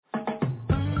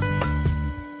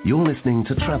You're listening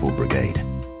to Travel Brigade,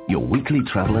 your weekly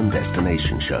travel and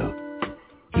destination show.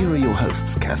 Here are your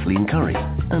hosts, Kathleen Curry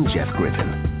and Jeff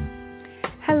Griffin.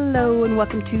 Hello and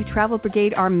welcome to Travel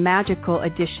Brigade, our magical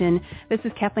edition. This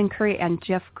is Kathleen Curry and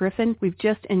Jeff Griffin. We've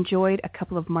just enjoyed a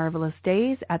couple of marvelous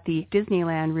days at the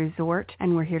Disneyland Resort,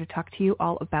 and we're here to talk to you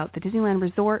all about the Disneyland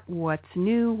Resort, what's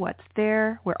new, what's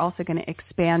there. We're also going to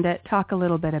expand it, talk a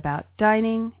little bit about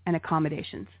dining and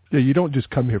accommodations. Yeah, you don't just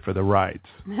come here for the rides.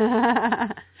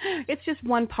 It's just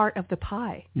one part of the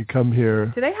pie. You come here.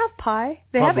 Do they have pie?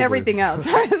 They Probably. have everything else.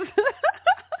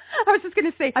 I was just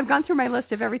going to say, I've gone through my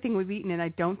list of everything we've eaten, and I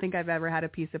don't think I've ever had a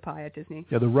piece of pie at Disney.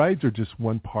 Yeah, the rides are just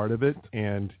one part of it,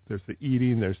 and there's the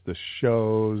eating, there's the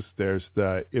shows, there's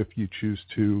the, if you choose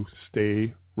to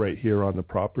stay right here on the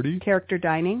property. Character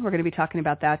dining, we're going to be talking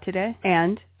about that today,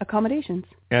 and accommodations.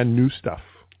 And new stuff.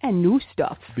 And new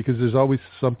stuff. Because there's always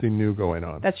something new going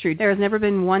on. That's true. There has never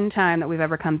been one time that we've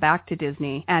ever come back to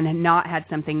Disney and not had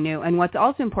something new. And what's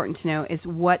also important to know is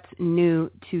what's new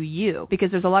to you.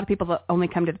 Because there's a lot of people that only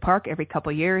come to the park every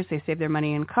couple of years. They save their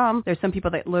money and come. There's some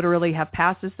people that literally have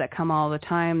passes that come all the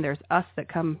time. There's us that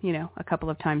come, a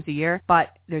couple of times a year.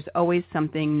 But there's always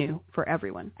something new for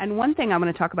everyone. And one thing I'm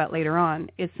going to talk about later on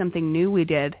is something new we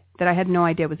did that I had no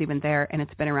idea was even there, and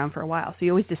it's been around for a while. So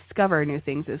you always discover new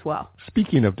things as well.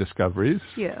 Speaking of discoveries,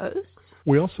 yes,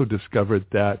 we also discovered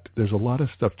that there's a lot of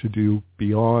stuff to do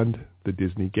beyond the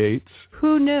Disney gates.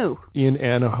 Who knew? In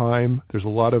Anaheim, there's a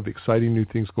lot of exciting new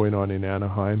things going on in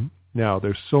Anaheim. Now,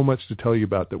 there's so much to tell you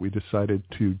about that we decided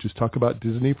to just talk about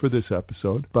Disney for this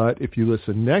episode. But if you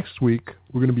listen next week,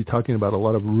 we're going to be talking about a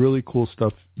lot of really cool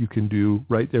stuff you can do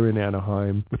right there in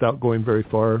Anaheim without going very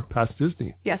far past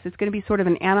Disney. Yes, it's going to be sort of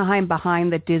an Anaheim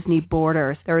behind the Disney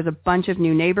borders. There is a bunch of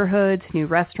new neighborhoods, new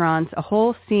restaurants, a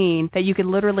whole scene that you could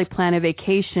literally plan a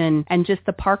vacation and just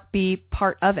the park be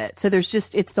part of it. So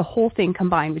it's the whole thing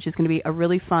combined, which is going to be a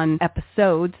really fun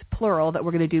episodes, plural, that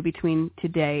we're going to do between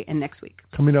today and next week.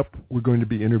 Coming up, we're going to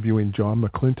be interviewing John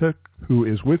McClintock, who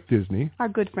is with Disney. Our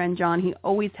good friend John, he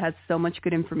always has so much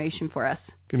good information for us.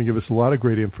 Going to give us a lot of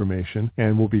great information,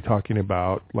 and we'll be talking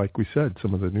about, like we said,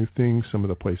 some of the new things, some of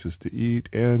the places to eat,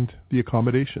 and the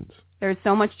accommodations. There's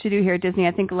so much to do here at Disney.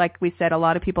 I think, like we said, a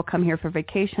lot of people come here for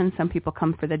vacation. Some people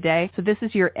come for the day. So this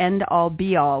is your end-all,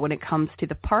 be-all when it comes to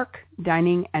the park,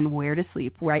 dining, and where to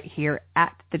sleep right here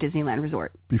at the Disneyland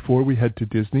Resort. Before we head to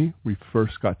Disney, we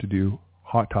first got to do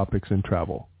Hot Topics in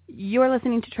Travel. You're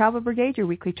listening to Travel Brigade, your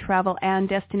weekly travel and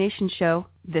destination show,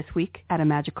 this week at a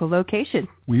magical location.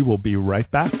 We will be right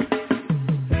back.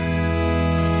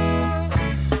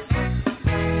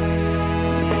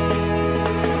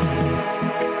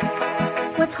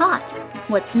 What's hot?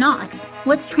 What's not?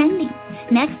 What's trending?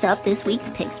 Next up, this week's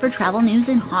picks for travel news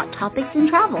and hot topics in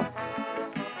travel.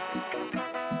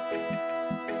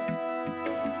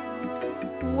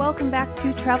 Welcome back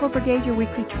to Travel Brigade, your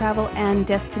weekly travel and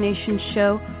destination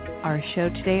show. Our show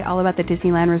today, all about the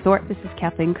Disneyland Resort. This is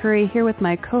Kathleen Curry here with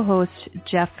my co-host,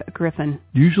 Jeff Griffin.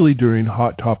 Usually during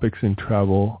Hot Topics in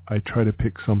Travel, I try to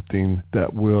pick something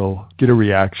that will get a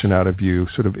reaction out of you,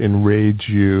 sort of enrage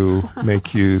you,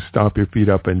 make you stomp your feet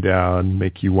up and down,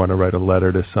 make you want to write a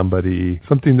letter to somebody,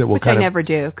 something that will Which I never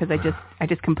do, because I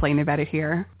just complain about it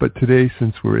here. But today,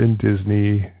 since we're in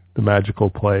Disney, the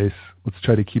magical place, let's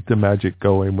try to keep the magic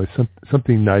going with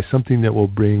something nice, something that will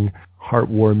bring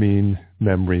heartwarming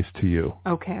memories to you.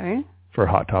 Okay. For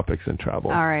Hot Topics in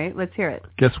Travel. All right, let's hear it.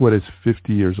 Guess what is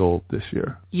 50 years old this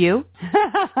year? You?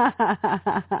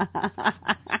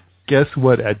 Guess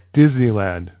what at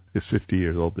Disneyland is 50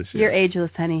 years old this year? You're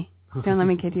ageless, honey. Don't let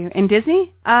me kid you. In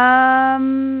Disney? I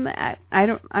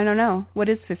don't know. What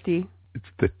is 50? It's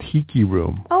the Tiki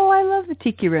Room. Oh, I love the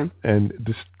Tiki Room. And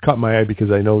this caught my eye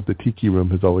because I know the Tiki Room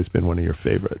has always been one of your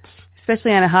favorites.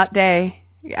 Especially on a hot day.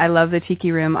 I love the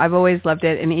Tiki Room. I've always loved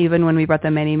it. And even when we brought the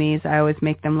mini-me's, I always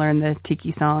make them learn the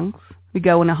Tiki songs. We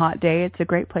go on a hot day. It's a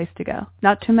great place to go.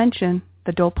 Not to mention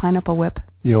the Dole Pineapple Whip.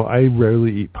 I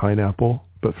rarely eat pineapple,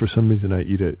 but for some reason I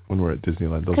eat it when we're at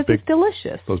Disneyland. Because it's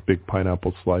delicious. Those big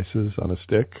pineapple slices on a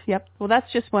stick. Yep. Well,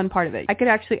 that's just one part of it. I could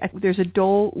actually, there's a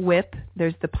Dole Whip,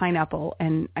 there's the pineapple,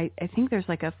 and I think there's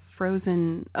like a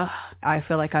frozen, I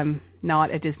feel like I'm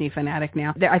not a Disney fanatic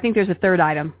now. I think there's a third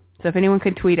item. So if anyone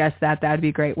could tweet us that would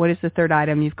be great. What is the third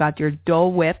item? You've got your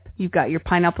Dole Whip, you've got your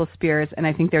pineapple spears, and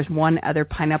I think there's one other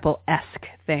pineapple-esque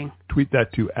thing. Tweet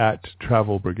that to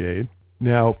 @TravelBrigade.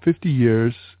 Now, 50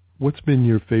 years, what's been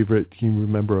your favorite? Can you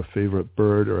remember a favorite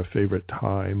bird or a favorite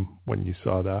time when you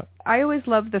saw that? I always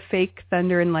love the fake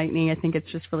thunder and lightning. I think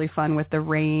it's just really fun with the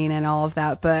rain and all of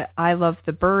that. But I love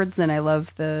the birds, and I love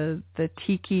the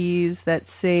tikis that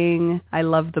sing. I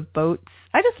love the boats.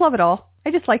 I just love it all. I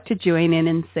just like to join in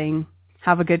and sing,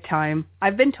 have a good time.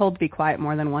 I've been told to be quiet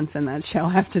more than once in that show,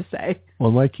 I have to say.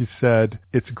 Well, like you said,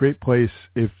 it's a great place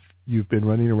if you've been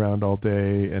running around all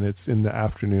day and it's in the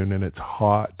afternoon and it's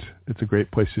hot. It's a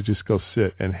great place to just go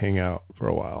sit and hang out for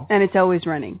a while. And it's always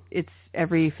running. It's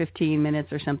every 15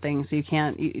 minutes or something, so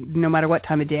no matter what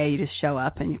time of day, you just show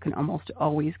up and you can almost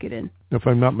always get in. If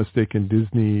I'm not mistaken,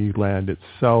 Disneyland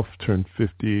itself turned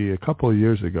 50 a couple of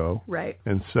years ago. Right.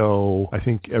 And so I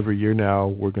think every year now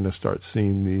we're going to start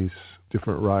seeing these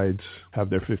different rides have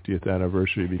their 50th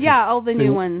anniversary. Yeah, all the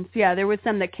new ones. Yeah, there was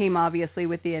some that came obviously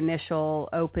with the initial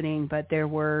opening, but there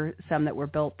were some that were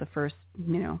built the first,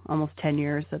 almost 10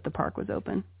 years that the park was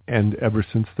open. And ever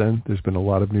since then, there's been a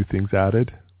lot of new things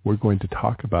added. We're going to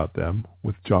talk about them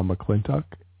with John McClintock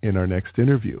in our next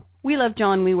interview. We love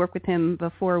John. We work with him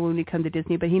before when we come to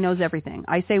Disney, but he knows everything.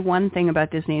 I say one thing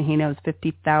about Disney and he knows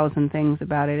 50,000 things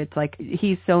about it. It's like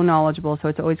he's so knowledgeable, so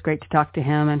it's always great to talk to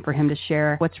him and for him to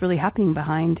share what's really happening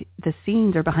behind the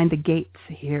scenes or behind the gates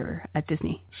here at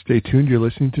Disney. Stay tuned. You're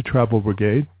listening to Travel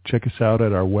Brigade. Check us out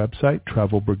at our website,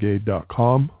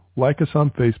 travelbrigade.com. Like us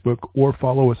on Facebook or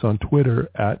follow us on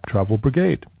Twitter at Travel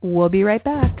Brigade. We'll be right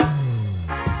back.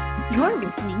 You're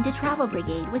listening to Travel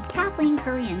Brigade with Kathleen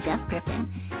Curry and Jeff Griffin.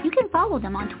 You can follow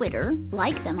them on Twitter,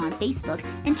 like them on Facebook,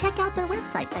 and check out their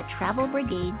website at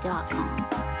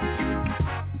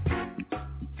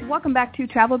travelbrigade.com. Welcome back to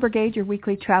Travel Brigade, your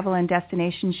weekly travel and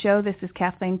destination show. This is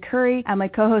Kathleen Curry and my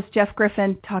co-host Jeff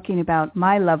Griffin talking about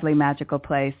my lovely magical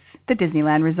place, the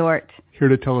Disneyland Resort. Here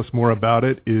to tell us more about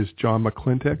it is John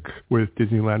McClintock with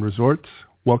Disneyland Resorts.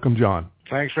 Welcome, John.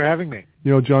 Thanks for having me.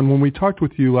 John, when we talked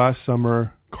with you last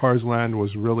summer, Cars Land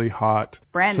was really hot.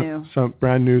 Brand new.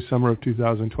 Brand new, summer of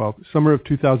 2012. Summer of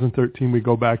 2013, we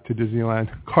go back to Disneyland.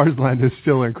 Cars Land is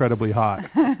still incredibly hot.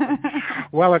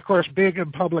 Well, of course, being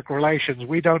in public relations,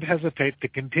 we don't hesitate to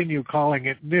continue calling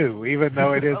it new, even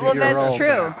though it is a year old. Well, that's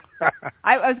true.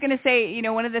 I was going to say,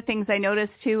 one of the things I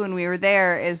noticed, too, when we were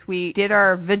there is we did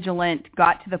our vigilant,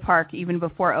 got to the park even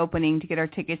before opening to get our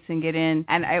tickets and get in,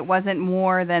 and it wasn't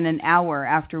more than an hour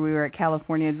after we were at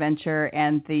California Adventure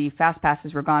and the Fast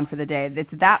Passes were gone for the day. It's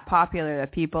that popular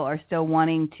that people are still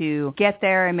wanting to get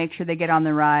there and make sure they get on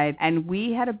the ride. And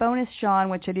we had a bonus, Sean,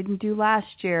 which I didn't do last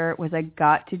year, was I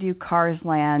got to do Cars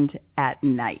Land at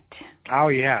night. Oh,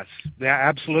 yes. Yeah,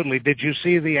 absolutely. Did you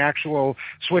see the actual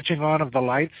switching on of the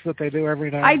lights that they do every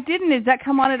night? I didn't. Does that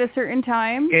come on at a certain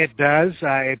time? It does.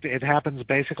 It happens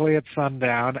basically at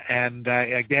sundown. And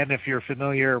again, if you're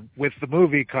familiar with the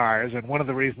movie Cars, and one of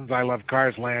the reasons I love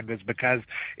Cars Land is because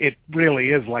it really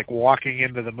is like walking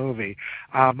into the movie.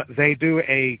 They do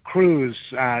a cruise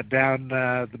down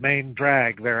the main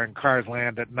drag there in Cars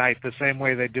Land at night, the same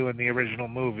way they do in the original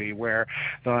movie, where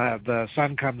the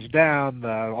sun comes down,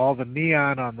 all the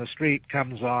neon on the street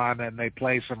comes on, and they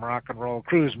play some rock and roll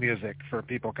cruise music for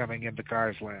people coming into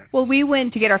Cars Land. Well, we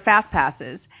went to get our Fast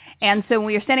Passes, and so when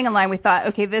we were standing in line, we thought,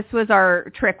 okay, this was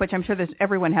our trick, which I'm sure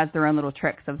everyone has their own little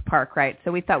tricks of the park, right?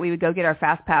 So we thought we would go get our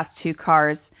Fast Pass to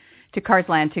Cars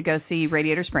Land to go see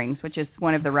Radiator Springs, which is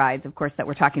one of the rides, of course, that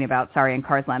we're talking about. Sorry, in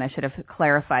Cars Land, I should have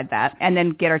clarified that. And then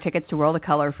get our tickets to World of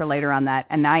Color for later on that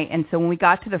night. And so when we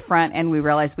got to the front and we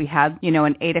realized we had,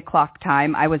 an 8 o'clock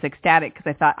time, I was ecstatic because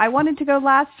I thought, I wanted to go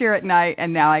last year at night,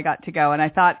 and now I got to go. And I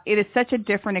thought, it is such a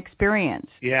different experience.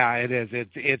 Yeah, it is.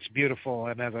 It's beautiful.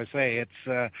 And as I say,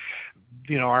 it's...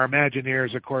 our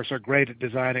Imagineers, of course, are great at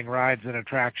designing rides and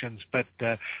attractions, but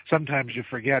sometimes you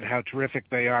forget how terrific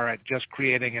they are at just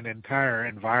creating an entire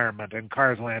environment, and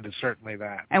Cars Land is certainly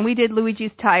that. And we did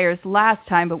Luigi's Tires last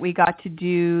time, but we got to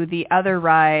do the other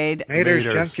ride. Mater's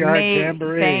Junkyard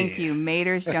Jamboree. Thank you,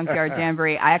 Mater's Junkyard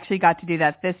Jamboree. I actually got to do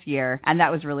that this year, and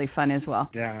that was really fun as well.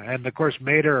 Yeah, and of course,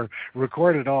 Mater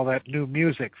recorded all that new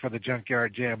music for the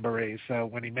Junkyard Jamboree, so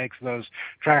when he makes those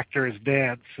tractors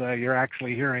dance, you're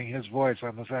actually hearing his voice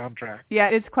on the soundtrack. Yeah,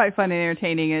 it's quite fun and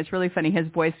entertaining, and it's really funny. His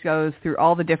voice goes through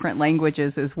all the different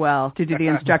languages as well to do the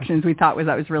instructions. We thought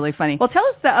that was really funny. Well, tell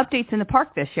us the updates in the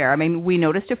park this year. I mean, we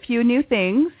noticed a few new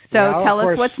things. So tell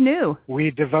us what's new.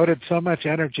 We devoted so much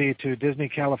energy to Disney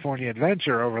California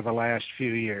Adventure over the last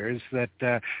few years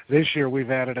that this year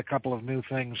we've added a couple of new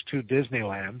things to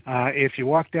Disneyland. If you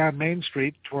walk down Main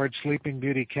Street towards Sleeping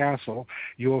Beauty Castle,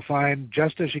 you will find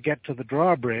just as you get to the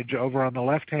drawbridge over on the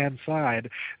left-hand side,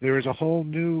 there is a whole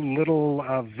new little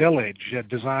village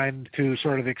designed to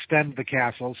sort of extend the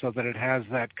castle so that it has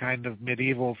that kind of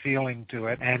medieval feeling to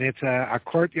it. And it's a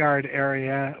courtyard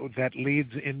area that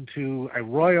leads into a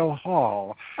royal Royal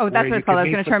Hall. Oh, that's what it's called. I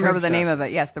was going to try to remember the name of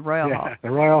it. Yes, the Royal Hall. The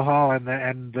Royal Hall,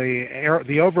 and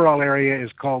the overall area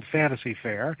is called Fantasy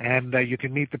Fair, and you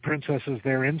can meet the princesses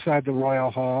there inside the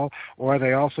Royal Hall, or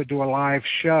they also do a live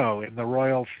show in the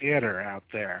Royal Theater out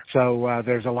there. So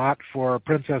there's a lot for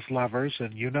princess lovers,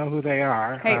 and you know who they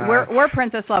are. Hey, we're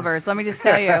princess lovers. Let me just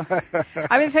tell you.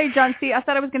 I'm going to tell you, John. See, I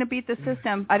thought I was going to beat the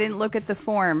system. I didn't look at the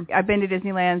form. I've been to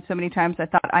Disneyland so many times. I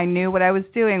thought I knew what I was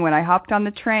doing when I hopped on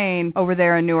the train over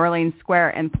there in New Orleans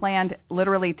Square and planned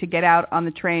literally to get out on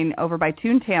the train over by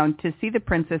Toontown to see the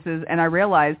princesses, and I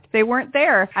realized they weren't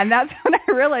there. And that's when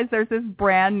I realized there's this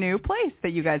brand new place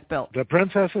that you guys built. The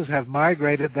princesses have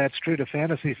migrated, that's true, to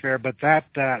Fantasy Fair, but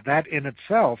that in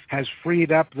itself has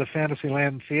freed up the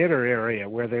Fantasyland Theater area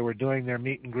where they were doing their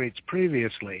meet and greets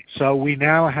previously. So we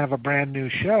now have a brand new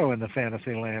show in the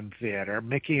Fantasyland Theater,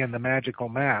 Mickey and the Magical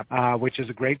Map, which is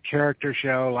a great character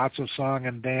show, lots of song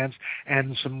and dance,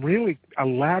 and some really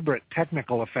elaborate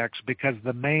technical effects, because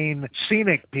the main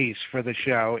scenic piece for the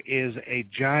show is a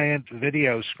giant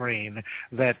video screen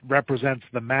that represents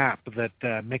the map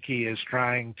that Mickey is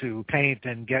trying to paint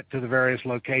and get to the various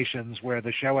locations where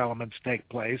the show elements take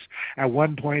place. At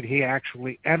one point, he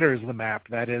actually enters the map.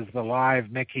 That is, the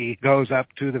live Mickey goes up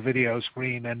to the video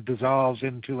screen and dissolves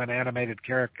into an animated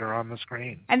character on the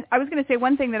screen. And I was going to say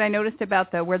one thing that I noticed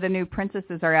about where the new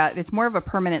princesses are at, it's more of a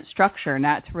permanent structure, and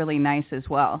that's really nice as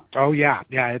well. Oh, yeah.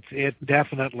 It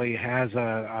definitely has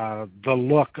the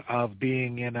look of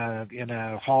being in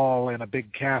a hall in a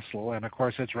big castle, and of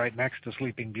course it's right next to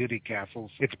Sleeping Beauty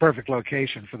castles. It's a perfect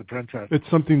location for the princess. It's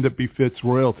something that befits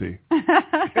royalty.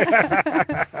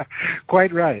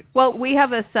 Quite right. Well, we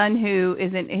have a son who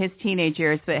is in his teenage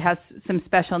years but has some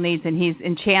special needs, and he's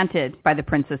enchanted by the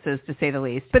princesses, to say the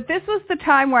least. But this was the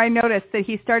time where I noticed that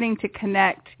he's starting to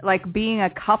connect, like being a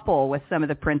couple with some of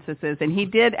the princesses, and he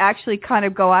did actually kind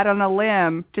of go out on a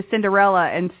limb to Cinderella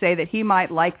and say that he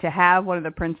might like to have one of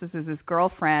the princesses as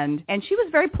girlfriend, and she was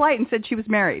very polite and said she was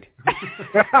married.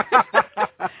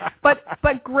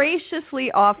 but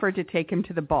graciously offered to take him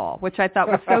to the ball, which I thought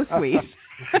was so sweet.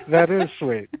 That is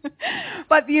sweet.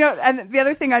 But, and the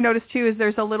other thing I noticed, too, is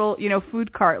there's a little,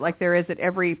 food cart like there is at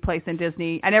every place in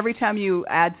Disney. And every time you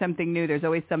add something new, there's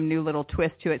always some new little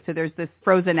twist to it. So there's this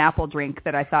frozen apple drink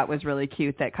that I thought was really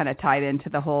cute that kind of tied into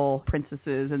the whole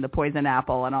princesses and the poison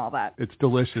apple and all that. It's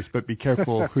delicious, but be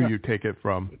careful who you take it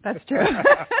from. That's true.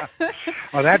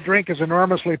 Well, that drink is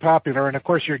enormously popular. And, of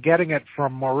course, you're getting it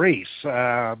from Maurice,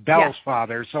 Belle's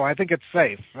father. So I think it's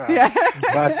safe. But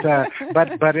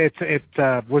it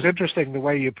was interesting the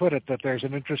way you put it, that there's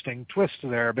an interesting twist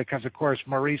there, because, of course,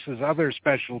 Maurice's other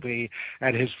specialty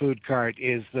at his food cart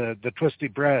is the twisty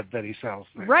bread that he sells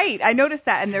there. Right. I noticed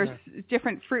that, and there's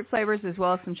different fruit flavors as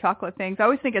well as some chocolate things. I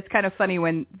always think it's kind of funny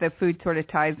when the food sort of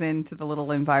ties into the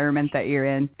little environment that you're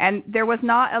in. And there was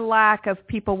not a lack of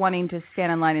people wanting to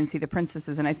stand in line and see the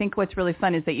princesses. And I think what's really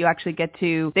fun is that you actually get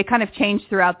to, they kind of change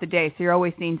throughout the day. So you're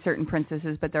always seeing certain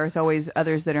princesses, but there's always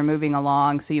others that are moving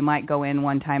along. So you might go in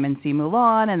one time and see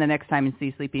Mulan, and the next time you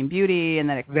see Sleeping Beauty, and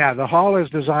then the hall is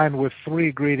designed with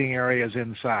 3 greeting areas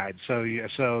inside.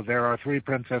 So there are 3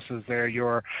 princesses there.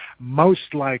 You're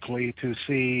most likely to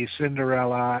see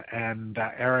Cinderella and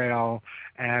Ariel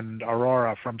and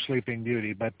Aurora from Sleeping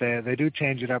Beauty, but they do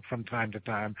change it up from time to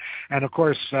time. And, of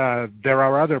course, there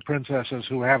are other princesses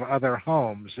who have other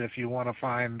homes. If you want to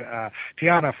find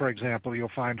Tiana, for example, you'll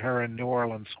find her in New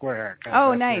Orleans Square.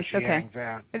 Oh, nice. Okay.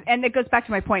 And it goes back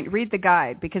to my point. Read the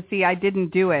guide, because, see, I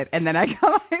didn't do it, and then I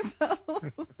got myself.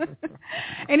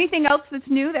 Anything else that's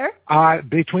new there?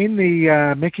 Between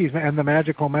the Mickey's and the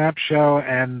Magical Map Show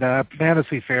and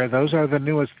Fantasy Fair, those are the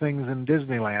newest things in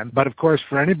Disneyland. But, of course,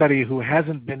 for anybody who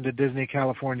hasn't been to Disney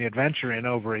California Adventure in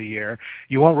over a year,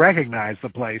 you won't recognize the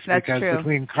place. That's because true.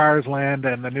 Between Cars Land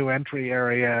and the new entry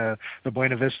area, the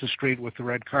Buena Vista Street with the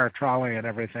red car trolley and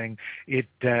everything, it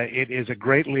is a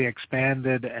greatly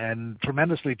expanded and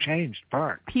tremendously changed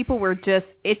park. People were just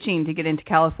itching to get into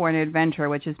California Adventure,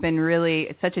 which has been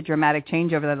really such a dramatic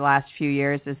change over the last few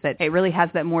years, is that it really has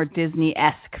that more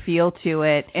Disney-esque feel to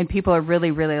it, and people are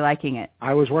really, really liking it.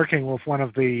 I was working with one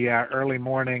of the early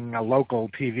morning local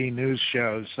TV news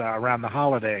shows around the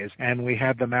holidays, and we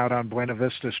had them out on Buena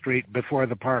Vista Street before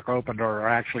the park opened, or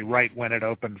actually right when it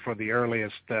opened for the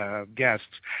earliest guests.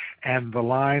 And the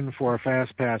line for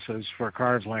fast passes for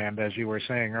Cars Land, as you were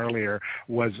saying earlier,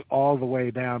 was all the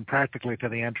way down practically to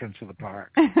the entrance of the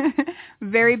park.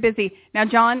 Very busy. Now,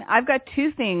 John, I've got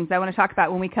 2 things I want to talk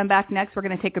about. When we come back next, we're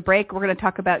going to take a break. We're going to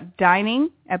talk about dining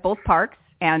at both parks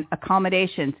and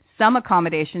accommodations. Some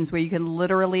accommodations where you can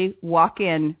literally walk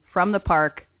in from the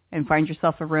park and find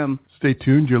yourself a room. Stay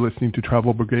tuned. You're listening to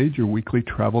Travel Brigade, your weekly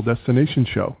travel destination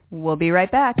show. We'll be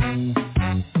right back.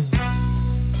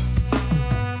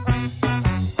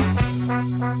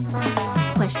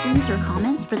 Questions or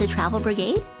comments for the Travel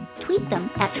Brigade? Tweet them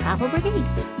at Travel Brigade.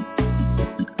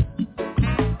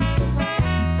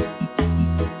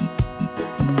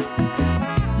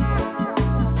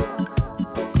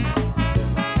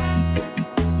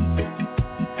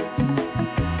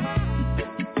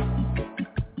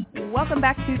 Welcome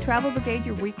back to Travel Brigade,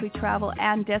 your weekly travel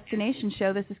and destination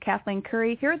show. This is Kathleen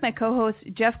Curry here with my co-host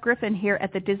Jeff Griffin here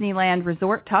at the Disneyland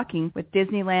Resort, talking with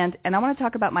Disneyland. And I want to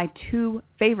talk about my two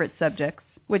favorite subjects,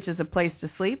 which is a place to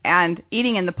sleep and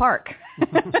eating in the park.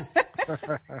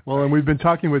 Well, and we've been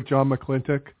talking with John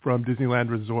McClintock from Disneyland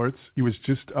Resorts. He was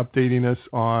just updating us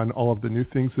on all of the new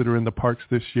things that are in the parks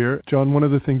this year. John, one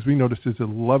of the things we noticed is a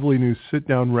lovely new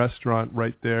sit-down restaurant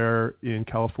right there in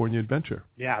California Adventure.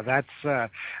 Yeah,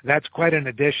 that's quite an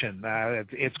addition.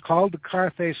 It's called the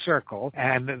Carthay Circle,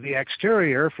 and the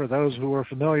exterior, for those who are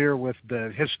familiar with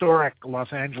the historic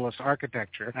Los Angeles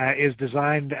architecture, is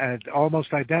designed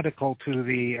almost identical to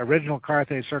the original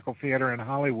Carthay Circle Theater in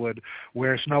Hollywood,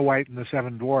 where Snow White and the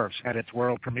Seven Dwarfs had its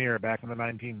world premiere back in the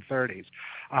 1930s.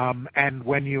 And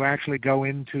when you actually go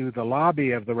into the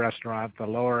lobby of the restaurant, the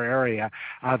lower area,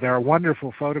 there are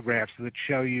wonderful photographs that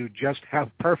show you just how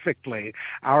perfectly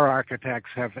our architects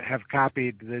have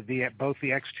copied both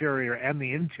the exterior and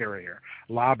the interior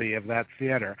lobby of that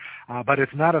theater. But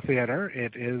it's not a theater.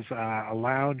 It is a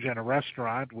lounge and a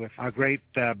restaurant with a great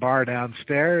bar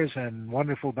downstairs and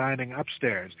wonderful dining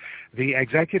upstairs. The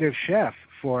executive chef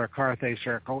for Carthay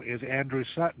Circle is Andrew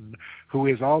Sutton, who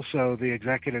is also the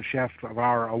executive chef of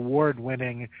our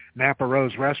award-winning Napa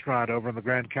Rose restaurant over in the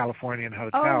Grand Californian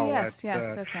Hotel. Oh, yes,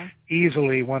 that's right.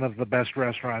 Easily one of the best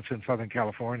restaurants in Southern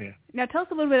California. Now, tell us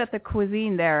a little bit about the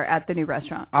cuisine there at the new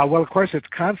restaurant. Well, of course, it's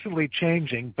constantly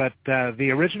changing, but the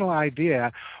original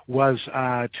idea was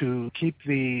to keep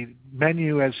the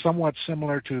menu as somewhat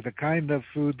similar to the kind of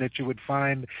food that you would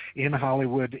find in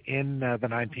Hollywood in the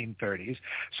 1930s.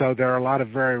 So there are a lot of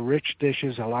very rich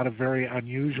dishes, a lot of very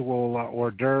unusual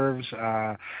hors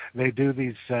d'oeuvres. They do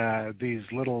these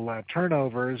little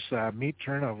turnovers, meat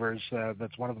turnovers.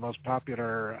 That's one of the most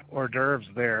popular hors d'oeuvres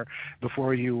there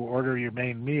before you order your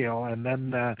main meal. And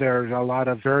then there's a lot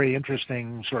of very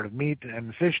interesting sort of meat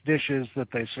and fish dishes that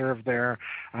they serve there,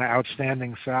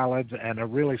 outstanding salads, and a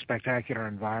really spectacular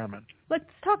environment. Let's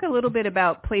talk a little bit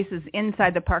about places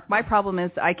inside the park. My problem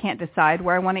is I can't decide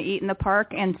where I want to eat in the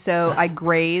park, and so I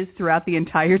graze throughout the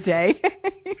entire day.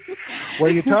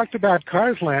 Well, you talked about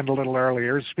Cars Land a little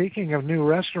earlier. Speaking of new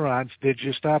restaurants, did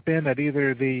you stop in at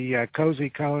either the Cozy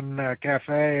Cone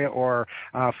Cafe or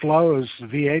Flo's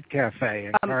V8 Cafe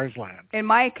in Cars Land? In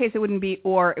my case, it wouldn't be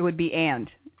or, it would be and.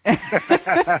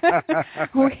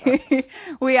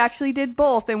 we actually did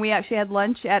both, and we actually had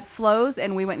lunch at Flo's,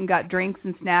 and we went and got drinks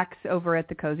and snacks over at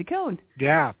the Cozy Cone.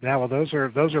 Yeah. Well, those are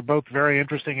both very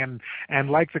interesting, and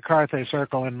like the Carthay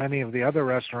Circle and many of the other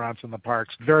restaurants in the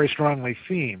parks, very strongly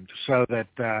themed. So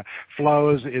that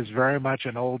Flo's is very much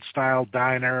an old-style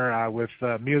diner with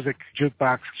music,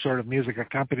 jukebox sort of music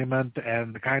accompaniment,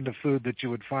 and the kind of food that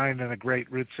you would find in a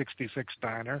great Route 66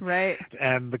 diner. Right.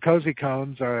 And the Cozy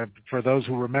Cones are, for those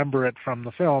who remember it from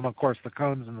the film, of course, the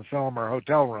cones in the film are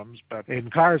hotel rooms, but in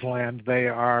Cars Land, they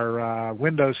are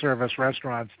window service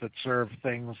restaurants that serve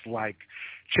things like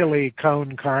chili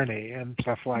cone carne and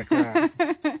stuff like that.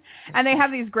 And they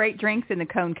have these great drinks in the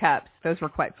cone cups. Those were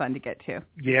quite fun to get to.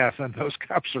 Yes, and those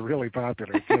cups are really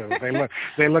popular too.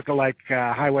 They look like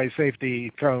highway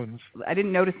safety cones. I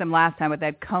didn't notice them last time, but they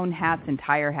had cone hats and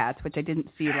tire hats, which I didn't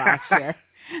see last year.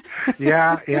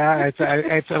 Yeah,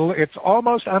 it's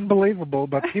almost unbelievable,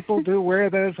 but people do wear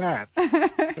those hats.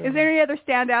 Is there any other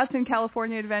standouts in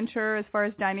California Adventure as far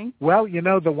as dining? Well,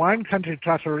 the Wine Country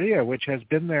Trattoria, which has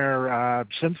been there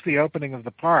since the opening of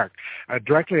the park,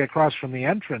 directly across from the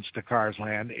entrance to Cars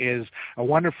Land, is a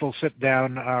wonderful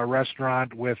sit-down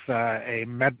restaurant with a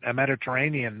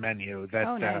Mediterranean menu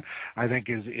that nice. I think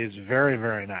is very,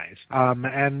 very nice.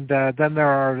 And then there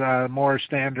are more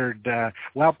standard,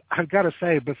 I've got to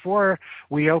say, before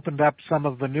we opened up some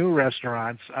of the new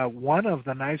restaurants, one of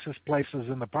the nicest places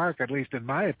in the park, at least in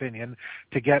my opinion,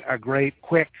 to get a great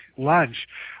quick lunch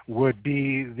would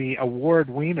be the Award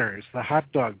Wieners, the hot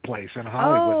dog place in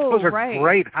Hollywood. Those are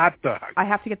great hot dogs. I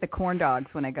have to get the corn dogs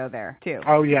when I go there, too.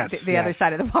 Oh, yes. The other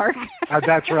side of the park.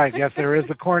 That's right. Yes, there is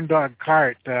the corn dog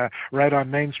cart right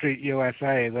on Main Street,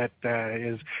 USA, that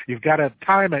is, you've got to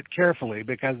time it carefully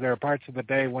because there are parts of the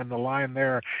day when the line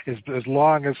there is as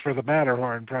long as for the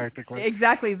Matterhorn, practically.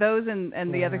 Exactly. Those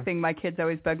and the other thing my kids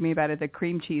always bug me about are the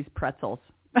cream cheese pretzels.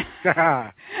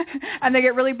 And they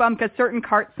get really bummed because certain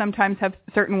carts sometimes have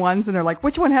certain ones, and they're like,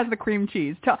 which one has the cream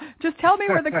cheese? Just tell me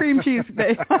where the cream cheese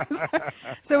is.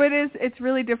 So it's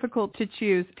really difficult to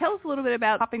choose. Tell us a little bit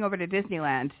about hopping over to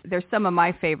Disneyland. There's some of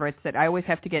my favorites that I always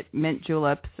have to get mint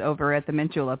juleps over at the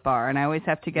Mint Julep Bar, and I always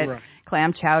have to get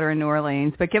clam chowder in New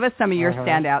Orleans. But give us some of your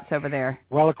standouts over there.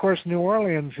 Well, of course, New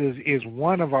Orleans is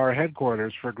one of our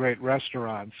headquarters for great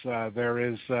restaurants. There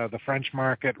is the French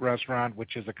Market restaurant,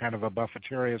 which is a kind of a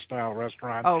buffeteria-style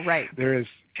restaurant. Oh, right. There is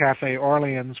Cafe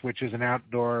Orleans, which is an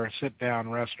outdoor sit-down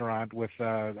restaurant with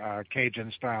a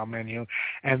Cajun-style menu.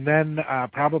 And then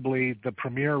probably the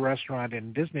premier restaurant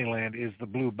in Disneyland is the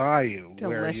Blue Bayou, Delicious.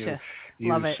 where you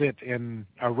Love it. sit in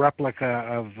a replica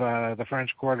of the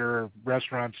French Quarter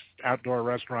restaurants, outdoor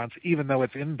restaurants, even though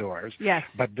it's indoors. Yes.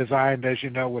 But designed, as you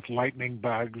know, with lightning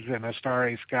bugs and a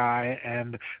starry sky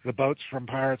and the boats from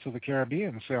Pirates of the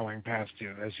Caribbean sailing past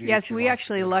you. Yes, we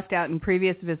actually lucked out in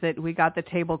previous visit. We got the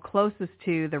table closest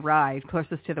to the ride,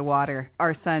 closest to the water.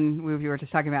 Our son, we were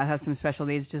just talking about, has some special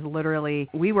needs. Just literally,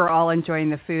 we were all enjoying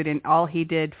the food, and all he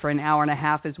did for an hour and a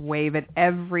half is wave at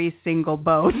every single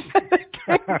boat.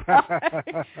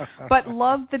 But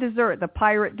loved the dessert, the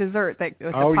pirate dessert, the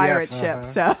pirate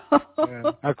ship.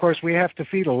 So, Of course, we have to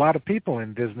feed a lot of people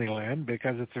in Disneyland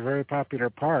because it's a very popular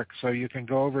park. So you can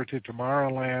go over to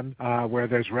Tomorrowland, where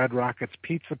there's Red Rocket's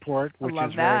Pizza Port, which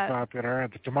is very popular,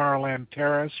 at the Tomorrowland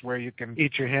Terrace, where you can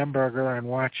eat your hamburger and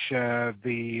watch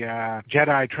the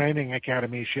Jedi Training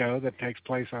Academy show that takes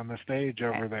place on the stage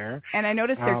over there. And I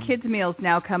noticed their kids' meals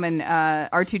now come in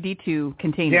R2-D2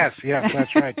 containers. Yes,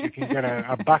 that's right. You can get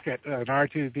a bucket, an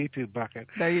R2-D2 bucket.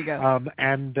 There you go.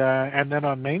 And then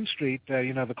on Main Street,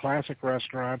 the classic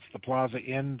restaurants, the Plaza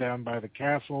Inn down by the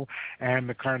castle, and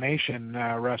the Carnation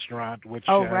restaurant, which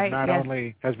not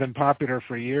only has been popular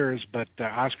for years, but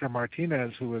Oscar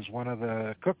Martinez, who is one of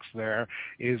the cooks there,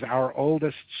 is our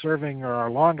oldest serving or our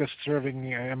longest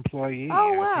serving employee.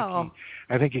 Oh, wow.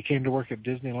 I think he came to work at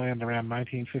Disneyland around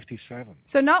 1957.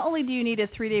 So not only do you need a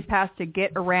 3-day pass to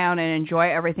get around and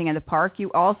enjoy everything in the park,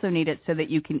 you also need it so that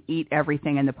you can eat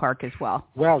everything in the park as well.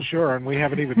 Well, sure, and we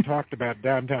haven't even talked about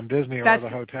Downtown Disney or the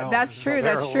hotels. That's true.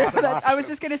 I was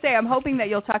just going to say, I'm hoping that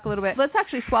you'll talk a little bit. Let's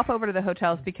actually swap over to the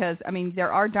hotels because,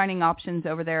 there are dining options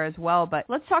over there as well. But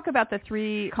let's talk about the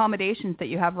 3 accommodations that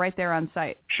you have right there on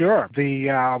site. Sure.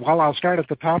 I'll start at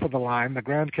the top of the line, the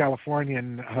Grand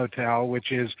Californian Hotel,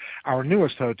 which is our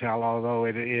newest hotel, although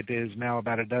it is now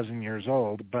about a dozen years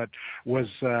old, but was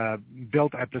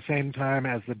built at the same time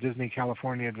as the Disney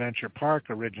California Adventure Park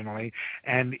originally,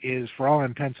 and is, for all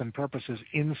intents and purposes,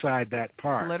 inside that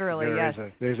park. Literally, yes.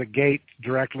 There's a gate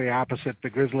directly opposite the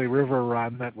Grizzly River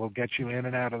Run that will get you in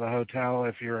and out of the hotel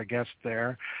if you're a guest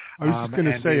there. I was just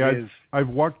going to say, I've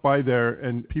walked by there,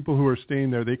 and people who are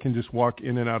staying there, they can just walk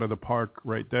in and out of the park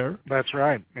right there. That's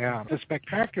right. Yeah, it's a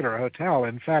spectacular hotel.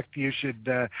 In fact, you should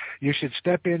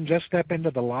step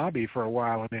into the lobby for a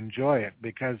while and enjoy it,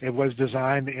 because it was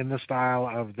designed in the style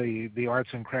of the arts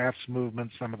and crafts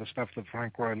movement, some of the stuff that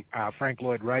Frank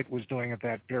Lloyd Wright was doing at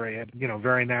that period.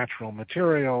 Very natural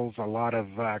materials, a lot of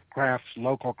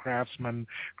local craftsmen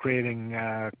creating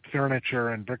furniture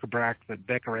and bric-a-brac that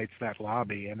decorates that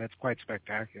lobby, and it's quite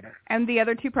spectacular. And the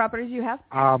other 2 properties you have?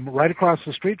 Right across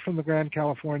the street from the Grand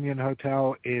Californian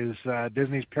Hotel is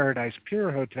Disney's Paradise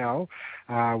Pier Hotel,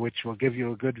 which will give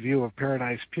you a good view of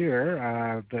Paradise Pier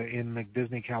in the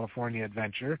Disney California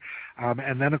Adventure.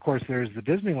 And then, of course, there's the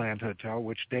Disneyland Hotel,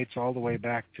 which dates all the way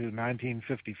back to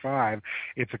 1955.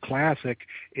 It's a classic.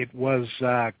 It was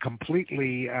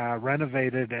completely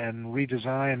renovated and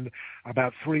redesigned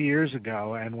about 3 years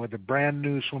ago, and with the brand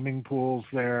new swimming pools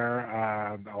there,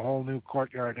 a whole new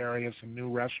courtyard area, some new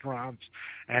restaurants,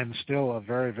 and still a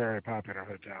very, very popular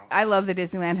hotel. I love the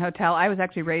Disneyland Hotel. I was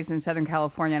actually raised in Southern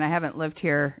California, and I haven't lived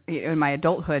here in my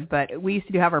adulthood, but we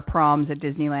used to have our proms at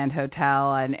Disneyland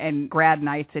Hotel and grad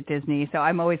nights at Disney, so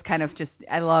I'm always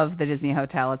I love the Disney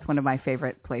Hotel. It's one of my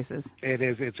favorite places. It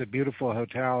is. It's a beautiful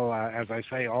hotel. As I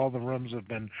say, all the rooms have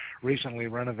been recently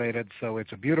renovated, so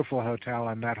it's a beautiful hotel,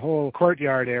 and that whole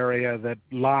courtyard area that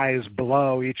lies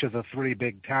below each of the 3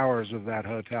 big towers of that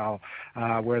hotel,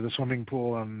 where the swimming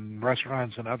pool and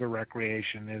restaurants and other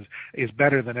recreation is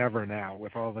better than ever now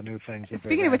with all the new things.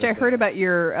 Speaking of which, I heard about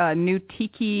your new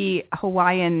tiki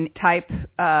Hawaiian type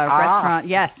restaurant.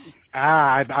 Yes.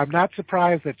 I'm not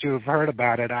surprised that you've heard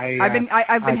about it. I've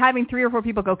been having 3 or 4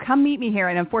 people go, come meet me here,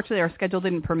 and unfortunately our schedule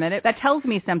didn't permit it. That tells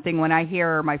me something when I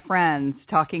hear my friends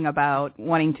talking about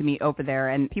wanting to meet over there,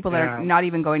 and people that are not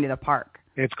even going to the park.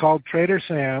 It's called Trader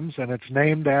Sam's, and it's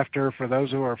named after, for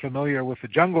those who are familiar with the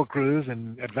Jungle Cruise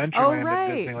and Adventureland at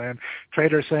Disneyland,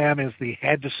 Trader Sam is the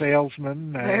head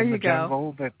salesman in the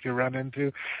jungle that you run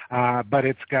into. But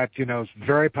it's got,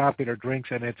 very popular drinks,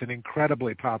 and it's an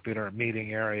incredibly popular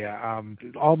meeting area.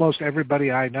 Almost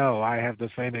everybody I know, I have the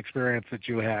same experience that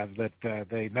you have, that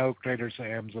they know Trader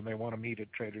Sam's and they want to meet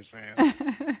at Trader Sam's.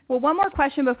 Well, one more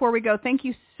question before we go. Thank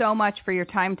you so much for your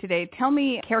time today. Tell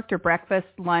me, character breakfast,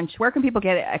 lunch, where can people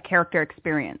get a character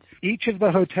experience? Each of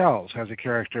the hotels has a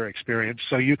character experience,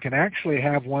 so you can actually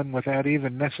have one without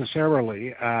even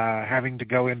necessarily having to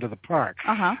go into the park.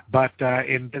 But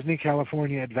in Disney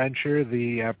California Adventure,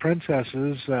 the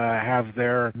princesses have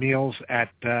their meals at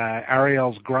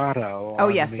Ariel's Grotto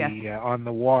on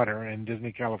the water in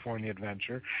Disney California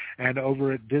Adventure. And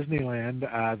over at Disneyland,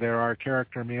 there are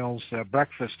character meals,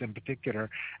 breakfast in particular,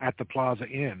 at the Plaza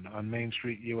Inn on Main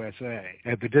Street, USA.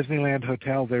 At the Disneyland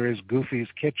Hotel, there is Goofy's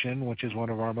Kitchen, which is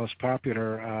one of our most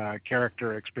popular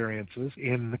character experiences.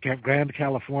 In the Grand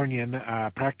Californian,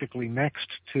 practically next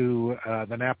to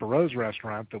the Napa Rose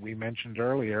restaurant that we mentioned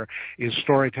earlier, is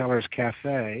Storyteller's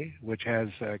Cafe, which has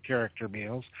character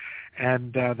meals.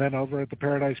 And then over at the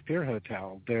Paradise Pier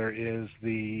Hotel, there is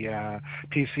the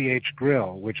PCH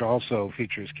Grill, which also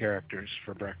features characters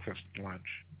for breakfast and lunch.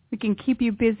 We can keep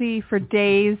you busy for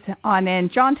days on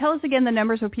end. John, tell us again the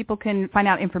numbers where people can find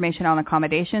out information on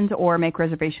accommodations or make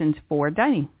reservations for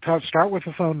dining. Start with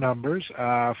the phone numbers.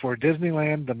 For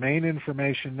Disneyland, the main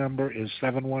information number is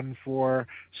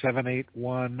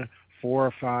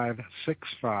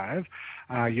 714-781-4565.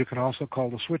 You can also call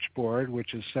the switchboard,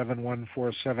 which is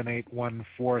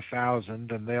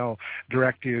 714-781-4000, and they'll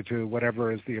direct you to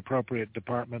whatever is the appropriate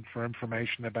department for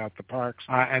information about the parks.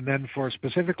 And then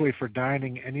specifically for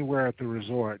dining anywhere at the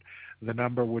resort, the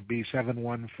number would be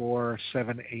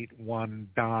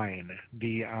 714-781-DINE,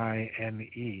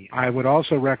 D-I-N-E. I would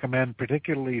also recommend,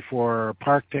 particularly for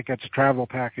park tickets, travel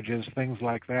packages, things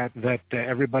like that, that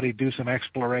everybody do some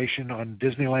exploration on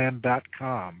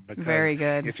Disneyland.com. Very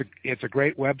good. It's a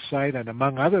great website, and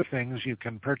among other things, you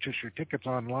can purchase your tickets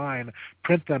online,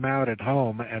 print them out at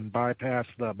home, and bypass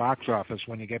the box office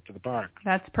when you get to the park.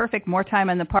 That's perfect. More time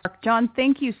in the park. John,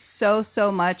 thank you so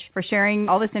much for sharing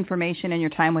all this information and your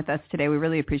time with us today. We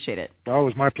really appreciate it. Oh, it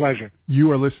was my pleasure.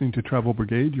 You are listening to Travel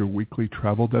Brigade, your weekly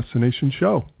travel destination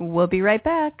show. We'll be right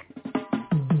back.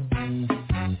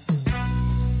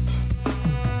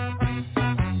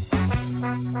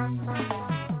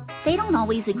 They don't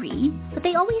always agree, but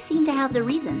they always seem to have their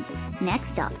reasons.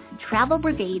 Next up, Travel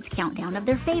Brigade's countdown of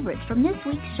their favorites from this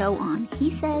week's show on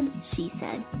He Said, She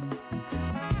Said.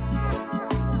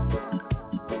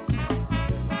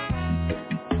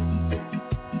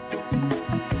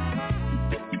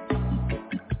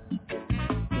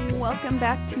 Welcome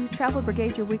back to Travel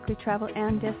Brigade, your weekly travel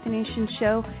and destination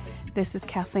show. This is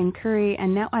Kathleen Curry,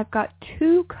 and now I've got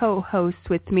two co-hosts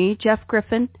with me, Jeff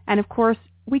Griffin, and of course,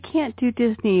 we can't do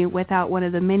Disney without one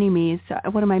of my mini-me's,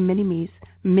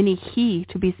 Mini-He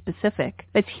to be specific,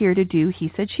 that's here to do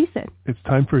He Said, She Said. It's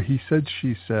time for He Said,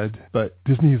 She Said, but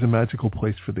Disney is a magical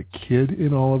place for the kid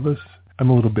in all of us. I'm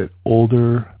a little bit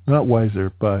older, not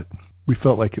wiser, but we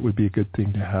felt like it would be a good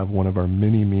thing to have one of our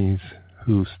mini-me's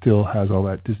who still has all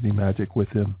that Disney magic with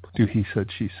him do He Said,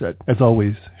 She Said. As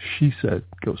always, She Said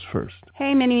goes first.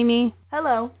 Hey, Mini-Me.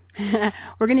 Hello.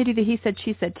 We're going to do the He Said,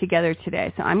 She Said together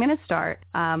today. So I'm going to start.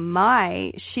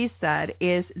 My She Said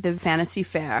is the Fantasy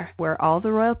Fair, where all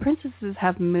the royal princesses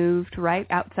have moved right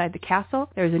outside the castle.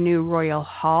 There's a new royal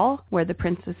hall where the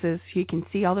princesses, you can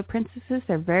see all the princesses.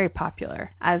 They're very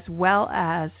popular. As well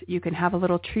as you can have a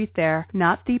little treat there,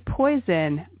 not the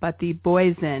poison, but the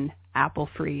boysen apple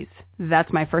freeze.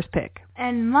 That's my first pick.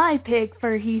 And my pick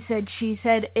for He Said, She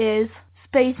Said is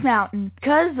Space Mountain.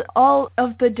 Because all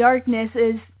of the darkness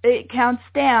it counts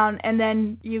down and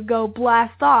then you go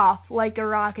blast off like a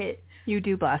rocket. You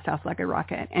do blast off like a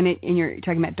rocket. And you're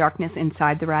talking about darkness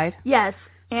inside the ride? Yes.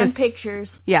 And pictures.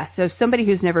 Yeah, so somebody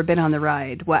who's never been on the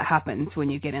ride, what happens when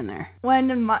you get in there?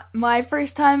 When my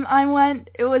first time I went,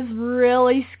 it was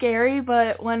really scary,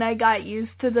 but when I got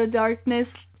used to the darkness,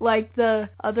 like the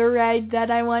other ride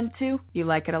that I went to. You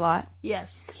like it a lot? Yes.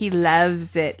 He loves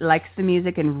it, likes the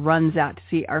music, and runs out to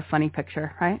see our funny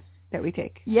picture, right, that we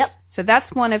take. Yep. So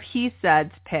that's one of He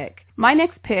Said's pick. My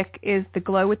next pick is the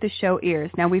Glow with the Show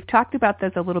ears. Now, we've talked about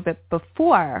this a little bit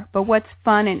before, but what's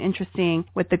fun and interesting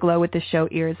with the Glow with the Show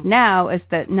ears now is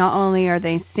that not only are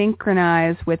they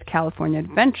synchronized with California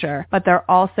Adventure, but they're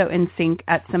also in sync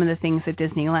at some of the things at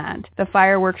Disneyland. The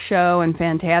fireworks show and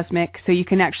Fantasmic, so you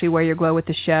can actually wear your Glow with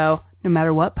the Show no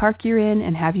matter what park you're in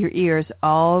and have your ears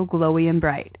all glowy and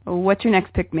bright. What's your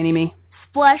next pick, Mini-Me?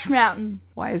 Splash Mountain.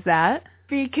 Why is that?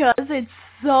 Because it's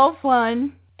so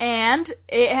fun, and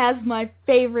it has my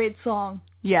favorite song.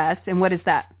 Yes, and what is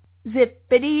that?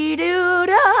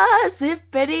 Zippity-doo-dah,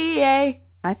 zippity-yay.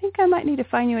 I think I might need to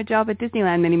find you a job at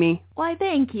Disneyland, Mini-Me. Why,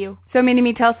 thank you. So,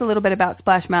 Mini-Me, tell us a little bit about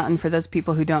Splash Mountain for those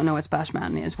people who don't know what Splash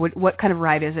Mountain is. What kind of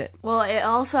ride is it? Well, it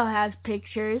also has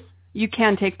pictures. You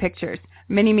can take pictures.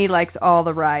 Mini-Me likes all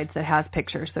the rides that has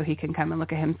pictures so he can come and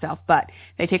look at himself. But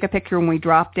they take a picture when we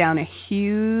drop down a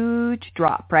huge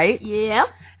drop, right? Yep.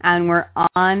 And we're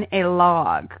on a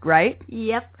log, right?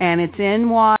 Yep. And it's in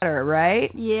water,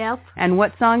 right? Yep. And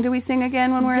what song do we sing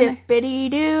again when we're in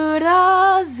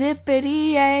Zippity-doo-dah,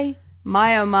 zippity-yay.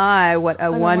 My, oh my, what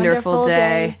a wonderful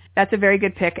day. That's a very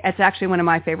good pick. It's actually one of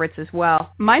my favorites as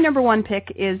well. My number one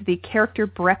pick is the character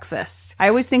breakfast. I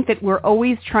always think that we're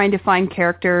always trying to find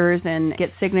characters and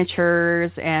get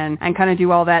signatures and kind of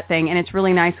do all that thing. And it's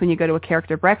really nice when you go to a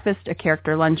character breakfast, a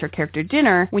character lunch, or character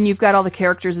dinner, when you've got all the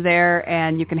characters there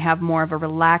and you can have more of a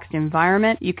relaxed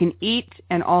environment. You can eat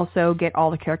and also get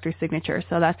all the character signatures.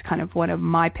 So that's kind of one of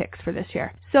my picks for this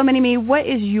year. So, Mini-Me, what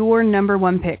is your number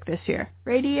one pick this year?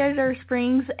 Radiator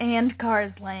Springs and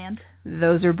Cars Land.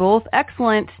 Those are both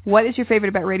excellent. What is your favorite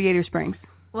about Radiator Springs?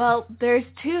 Well, there's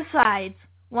two sides.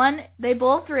 One, they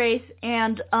both race,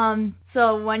 and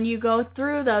so when you go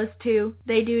through those two,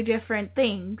 they do different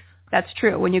things. That's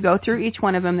true. When you go through each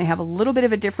one of them, they have a little bit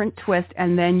of a different twist,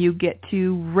 and then you get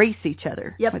to race each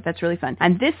other. Yep. But that's really fun.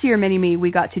 And this year, Mini-Me, we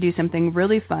got to do something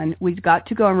really fun. We got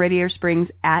to go on Radiator Springs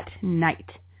at night.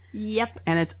 Yep.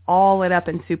 And it's all lit up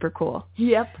and super cool.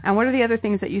 Yep. And what are the other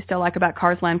things that you still like about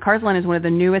Cars Land? Cars Land is one of the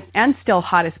newest and still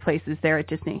hottest places there at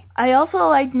Disney. I also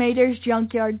like Mater's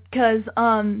Junkyard because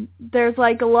there's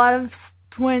like a lot of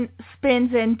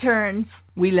spins and turns.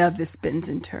 We love the spins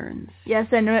and turns. Yes,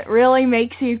 and it really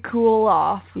makes you cool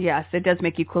off. Yes, it does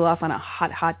make you cool off on a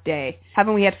hot, hot day.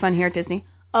 Haven't we had fun here at Disney?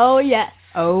 Oh, yes.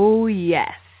 Oh,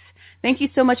 yes. Thank you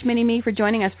so much, Mini-Me, for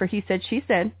joining us for He Said, She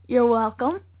Said. You're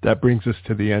welcome. That brings us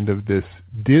to the end of this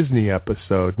Disney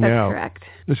episode. That's correct.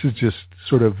 This is just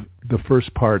sort of the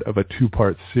first part of a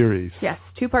two-part series. Yes,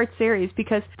 two-part series,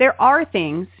 because there are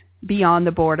things beyond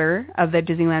the border of the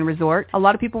Disneyland Resort. A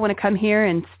lot of people want to come here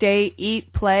and stay,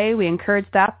 eat, play. We encourage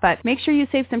that, but make sure you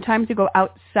save some time to go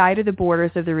outside of the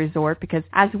borders of the resort, because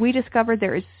as we discovered,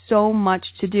 there is so much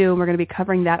to do, and we're going to be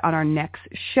covering that on our next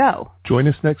show. Join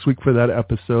us next week for that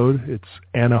episode. It's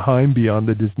Anaheim Beyond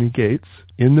the Disney Gates.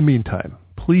 In the meantime,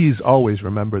 please always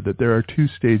remember that there are two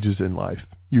stages in life.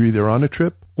 You're either on a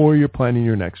trip or you're planning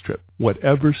your next trip.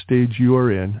 Whatever stage you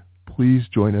are in, please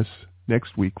join us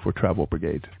next week for Travel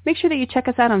Brigade. Make sure that you check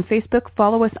us out on Facebook,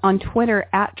 follow us on Twitter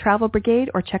at Travel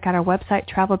Brigade, or check out our website,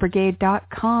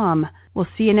 travelbrigade.com. We'll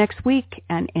see you next week,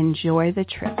 and enjoy the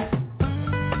trip.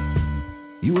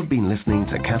 You have been listening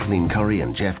to Kathleen Curry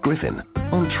and Jeff Griffin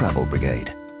on Travel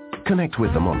Brigade. Connect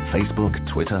with them on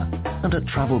Facebook, Twitter, and at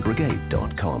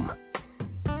travelbrigade.com.